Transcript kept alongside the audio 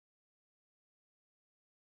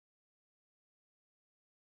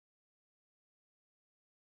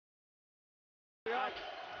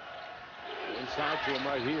Inside to him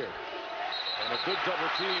right here. And a good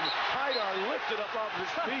double team. Haydar lifted up off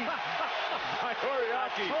his feet by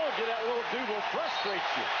Oriaki. I told you that little dude will frustrate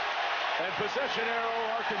you. And possession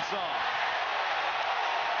arrow, Arkansas.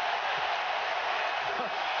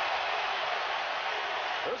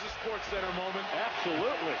 There's a Sports Center moment.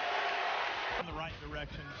 Absolutely. In the right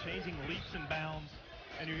direction, changing leaps and bounds,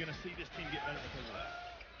 and you're going to see this team get better because of that.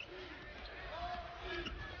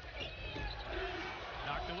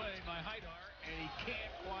 Knocked away by Haydar, and he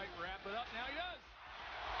can't quite wrap it up. Now he does.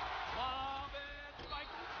 Lob and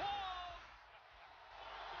Michael falls.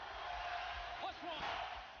 +1.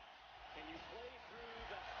 Can you play through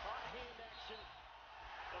the hot hand action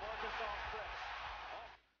of Arkansas press?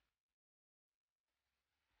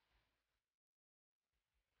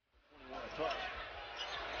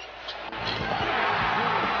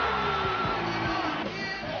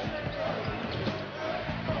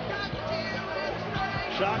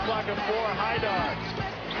 Shot clock of 4, Haydar.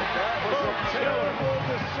 That was a terrible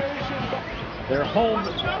decision. Their home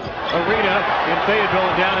arena in Fayetteville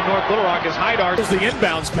and down in North Little Rock as Haydar does the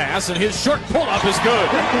inbounds pass, and his short pull-up is good.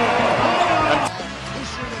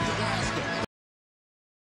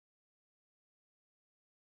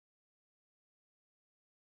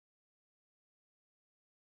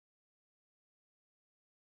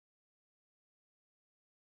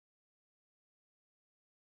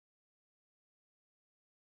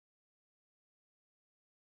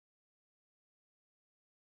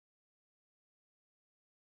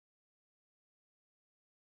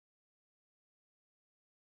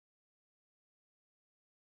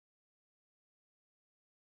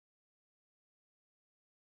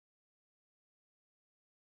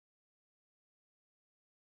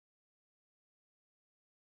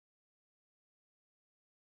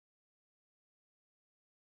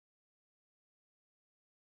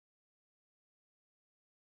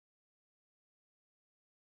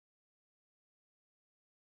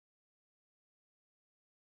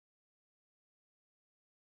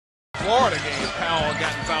 Florida game, Powell got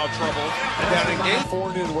in foul trouble.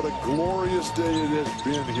 California, what a glorious day it has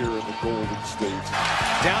been here in the Golden State.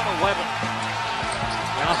 Down 11.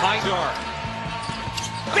 Now Haydar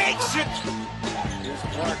makes it. Here's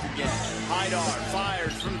Clark again. Haydar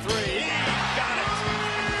fires from 3. Got it.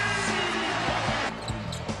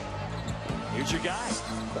 Here's your guy.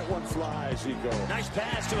 That one flies, he goes. Nice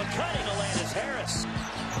pass to a cutting Alanis Harris.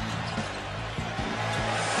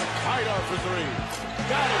 Haydar for 3.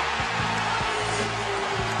 Got it.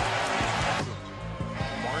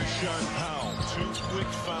 Marshawn Powell, 2 quick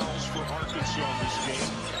fouls for Arkansas in this game.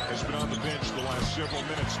 Has been on the bench the last several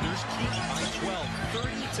minutes. There's Kikko By 12,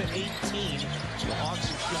 30-18. The Hawks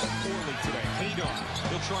have shot poorly today. Haydar,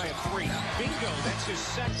 he'll try a 3. Bingo, that's his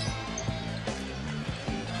second.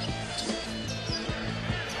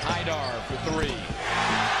 Haydar for 3.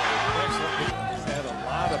 Had a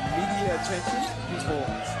lot of media attention. People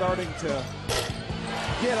starting to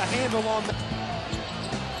get a handle on the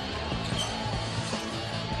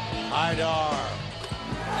Haydar.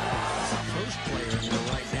 First player in there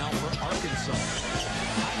right now for Arkansas.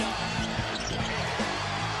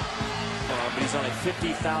 But he's on a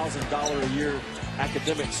 $50,000 a year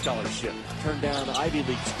academic scholarship. Turned down Ivy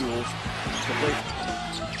League schools to play.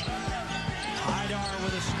 Haydar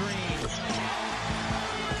with a screen.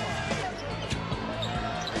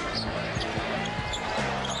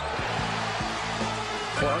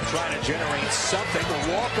 Clark trying to generate something. The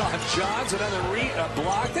walk-on Johns, another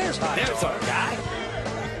block. There's Haydar. There's our guy.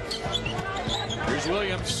 Here's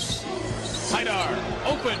Williams. Haydar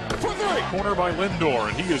open for 3. Corner by Lindor,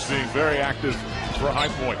 and he is being very active for High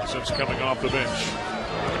Point since coming off the bench.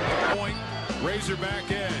 Point,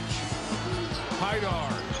 Razorback edge.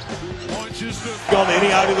 Haydar launches the... gone to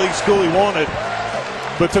any Ivy League school he wanted,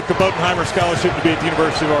 but took the Bodenheimer scholarship to be at the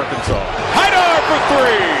University of Arkansas. Haydar for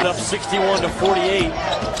 3. Up 61-48,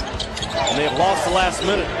 and they have lost the last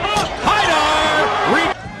minute. Haydar!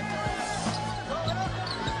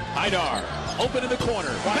 Haydar open in the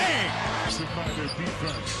corner. Bang! By their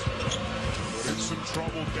defense. But in some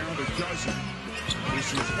trouble down a dozen. This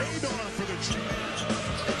is Haydar for the team.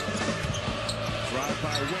 Drive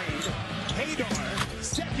by Wade. Haydar,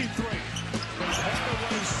 second 3.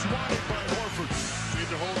 Hardaway swatted by Horford. Need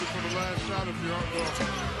to hold it for the last shot if you're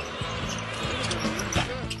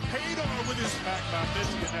Haydar with his back by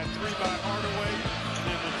missing that 3 by Hardaway. And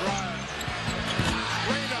then the drive.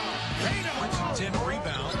 Haydar. 10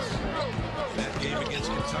 rebounds. That game against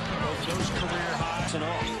Kentucky, both those career highs. And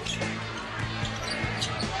all.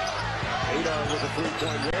 Haydar with a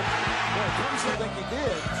 3-point win. Well, something he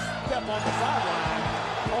did step on the sideline.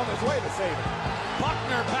 on his way to save it.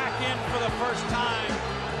 Buckner back in for the first time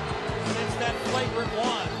since that flagrant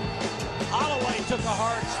one. Holloway took a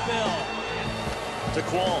hard spill. To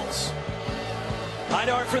Qualls.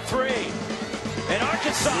 Haydar for three. And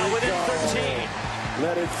Arkansas within 13.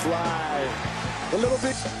 Let it fly. A little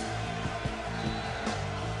bit.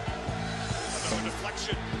 Another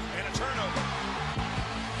deflection and a turnover.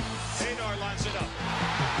 Haydar lines it up.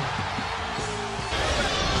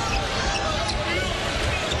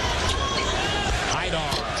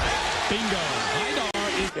 Haydar. Bingo. Haydar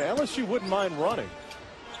is. Yeah, LSU wouldn't mind running.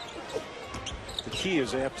 The key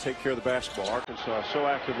is they have to take care of the basketball. Arkansas so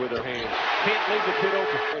active with their hands. Can't leave the kid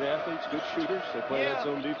open. Great athletes, good shooters. They play that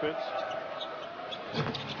zone defense.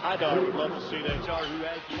 Haydar would love to see that. Who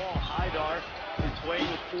has the ball. Haydar is playing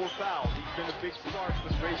with 4 fouls. He's been a big spark for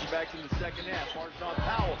the Razorbacks in the second half. Martin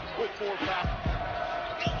Powell with 4 fouls.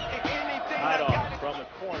 Haydar from the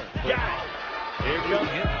corner. Got it. Here comes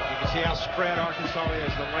him. You can see how spread Arkansas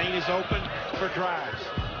is. The lane is open for drives.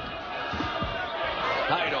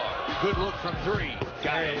 Haydar, good look from 3.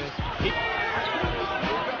 Got it.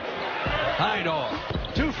 Haydar,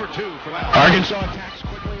 2 for 2 from out. Arkansas attacks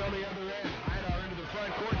quickly on the other end. Haydar into the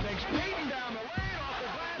front court, takes Payton down the lane, off the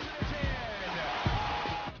glass, and it's in.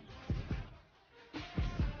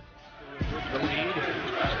 The lead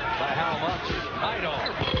by how much? Haydar,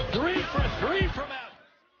 3 for 3 from out.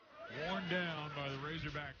 Worn down by the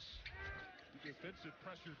Razorbacks. Defensive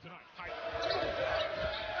pressure tonight.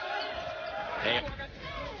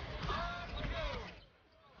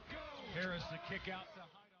 Harris the kick out to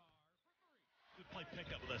Haydar. We play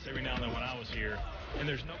pickup with us every now and then when I was here, and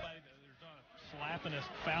there's nobody there's not slapping us,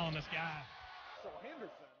 fouling this guy. So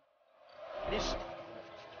Henderson. He's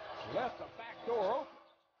left the back door open.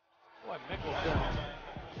 Boy,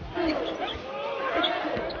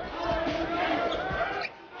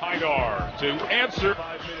 Haydar to answer.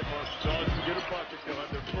 5-minute mark. Dawes can get a bucket. They'll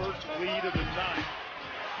have their first lead of the night.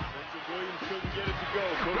 Vincent Williams couldn't get it to go.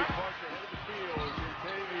 Cody Parker head of the field.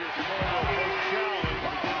 Xavier Small post challenge.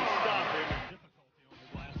 But didn't stop him. Difficulty on his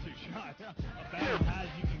last 2 shots. About as high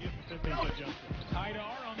as you can get for 15-foot jumper.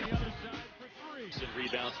 Haydar on the other side for 3. And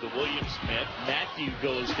rebounds to Williams. Matthew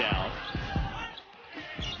goes down.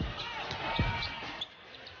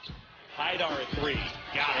 Haydar at 3.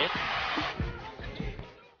 Got it.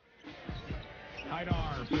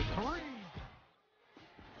 Haydar for 3.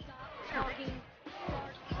 Start talking,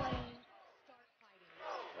 start playing,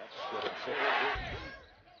 start fighting.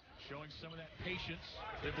 Showing some of that patience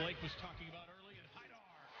that Blake was talking about early. And Haydar.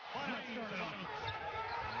 The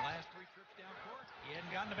last 3 trips down court, he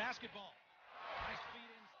hadn't gotten the basketball. Nice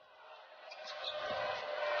feed in.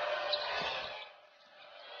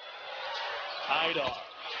 Haydar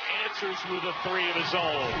answers with a 3 of his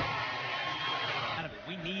own.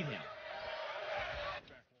 We need him.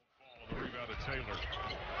 The rebound to Taylor.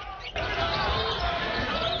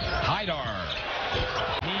 Haydar.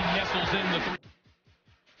 He nestles in the 3.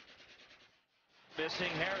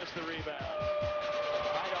 Missing Harris the rebound.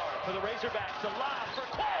 Haydar for the Razorbacks. A lob for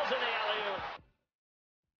Qualls.